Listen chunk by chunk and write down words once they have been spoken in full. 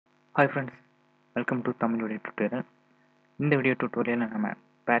Hi friends, welcome to Tamil video tutorial. இந்த video டியூட்டோரியலில் நம்ம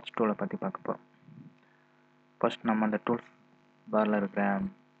batch டூலை பற்றி பார்க்க போகிறோம். ஃபர்ஸ்ட் நம்ம அந்த டூல்ஸ் பாரில் இருக்கிற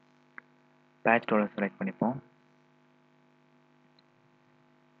பேட்ச் டூலை செலக்ட் பண்ணிப்போம்.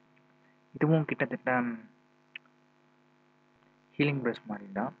 இதுவும் கிட்டத்தட்ட ஹீலிங் ப்ரஷ் மாதிரி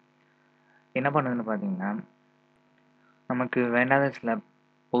தான். என்ன பண்ணுதுன்னு பார்த்தீங்கன்னா, நமக்கு வேண்டாத சில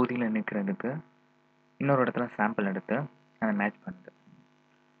பகுதிகளை நிற்கிறதுக்கு இன்னொரு இடத்துல சாம்பிள் எடுத்து அதை மேட்ச் பண்ணுது.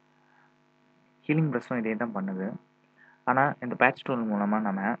 ஹீலிங் ப்ரஷ்ஷும் இதே தான் பண்ணுது. ஆனால் இந்த பேட்ச் டூல் மூலமாக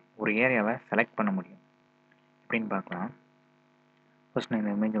நம்ம ஒரு ஏரியாவை செலக்ட் பண்ண முடியும். எப்படின்னு பார்க்கலாம். ஃபர்ஸ்ட் நான்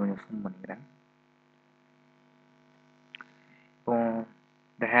இந்த இமேஜை கொஞ்சம் ஜூம் பண்ணிக்கிறேன். இப்போ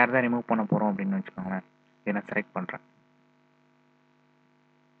இந்த ஹேர் தான் ரிமூவ் பண்ண போகிறோம் அப்படின்னு வச்சுக்கோங்களேன். இதை நான் செலக்ட் பண்ணுறேன்.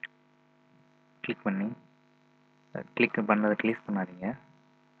 கிளிக் பண்ணி கிளிக் பண்ணதை கிளிக் பண்ணாதீங்க,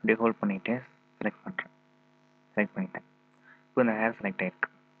 அப்படியே ஹோல்ட் பண்ணிவிட்டு செலக்ட் பண்ணுறேன். செலக்ட் பண்ணிட்டேன். இப்போ இந்த ஹேர் செலக்ட் ஆகிருக்கு.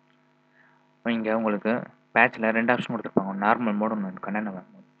 இங்கே உங்களுக்கு பேட்சில் ரெண்டு ஆப்ஷன் கொடுத்துருப்பாங்க, நார்மல் மோடு ஒன்று கண்ணன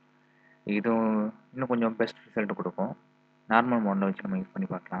மோட். இது இன்னும் கொஞ்சம் பெஸ்ட் ரிசல்ட் கொடுக்கும். நார்மல் மோடில் வச்சு நம்ம யூஸ் பண்ணி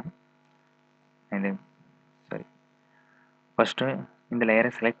பார்க்கலாம். இது சரி, ஃபஸ்ட்டு இந்த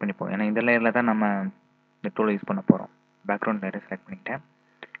லேயரை செலக்ட் பண்ணிப்போம். ஏன்னா இந்த லேயரில் தான் நம்ம இந்த டூலை யூஸ் பண்ண போகிறோம். பேக்ரவுண்ட் லேயரை செலக்ட் பண்ணிட்டேன்.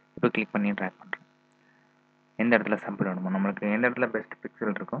 இப்போ கிளிக் பண்ணி ட்ராக் பண்ணுறேன். எந்த இடத்துல சாம்பிள் வேணுமோ, நம்மளுக்கு எந்த இடத்துல பெஸ்ட்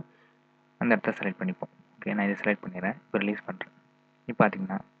பிக்சல் இருக்கோ அந்த இடத்த செலக்ட் பண்ணிப்போம். ஓகே, நான் இதை செலக்ட் பண்ணிடுறேன். இப்போ ரிலீஸ் பண்ணுறேன். இப்போ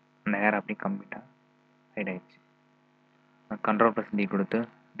பார்த்தீங்கன்னா அந்த ஹேர் அப்படி கம்ப்ளீட்டாக ஹைட் ஆகிடுச்சு. Ctrl+D கொடுத்து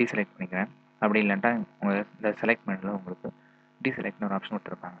டீசெலக்ட் பண்ணிக்கிறேன். அப்படி இல்லைன்னா உங்கள் இந்த செலக்ட் மெனுவில் உங்களுக்கு டீசெலக்ட்னு ஒரு ஆப்ஷன்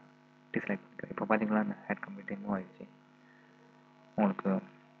கொடுத்துருப்பாங்க. டீசெலக்ட் பண்ணிக்கிறேன். இப்போ பார்த்தீங்கன்னா அந்த ஹேர் கம்ப்ளீட்டாக மூவ் ஆகிடுச்சு. உங்களுக்கு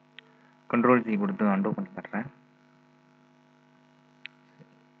Ctrl+G கொடுத்து அன்டூ பண்ணி காட்டுறேன்.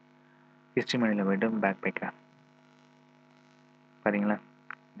 ஹிஸ்ட்ரி மெனுவில் போய்ட்டு பேக் போய்க்கிறேன். பார்த்தீங்களா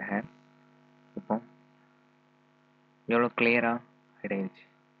இந்த ஹேர் இப்போ எவ்வளோ கிளியராக ஹைட் ஆகிடுச்சு.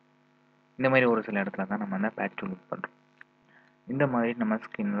 இந்த மாதிரி ஒரு சில இடத்துல தான் நம்ம அந்த பேட்ச் டூல் யூஸ் பண்ணுறோம். இந்த மாதிரி நம்ம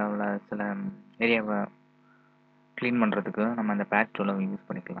ஸ்கின்ல உள்ள சில ஏரியாவை க்ளீன் பண்ணுறதுக்கு நம்ம அந்த பேட்ச் டூலை யூஸ்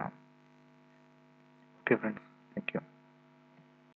பண்ணிக்கலாம். Okay friends, thank you.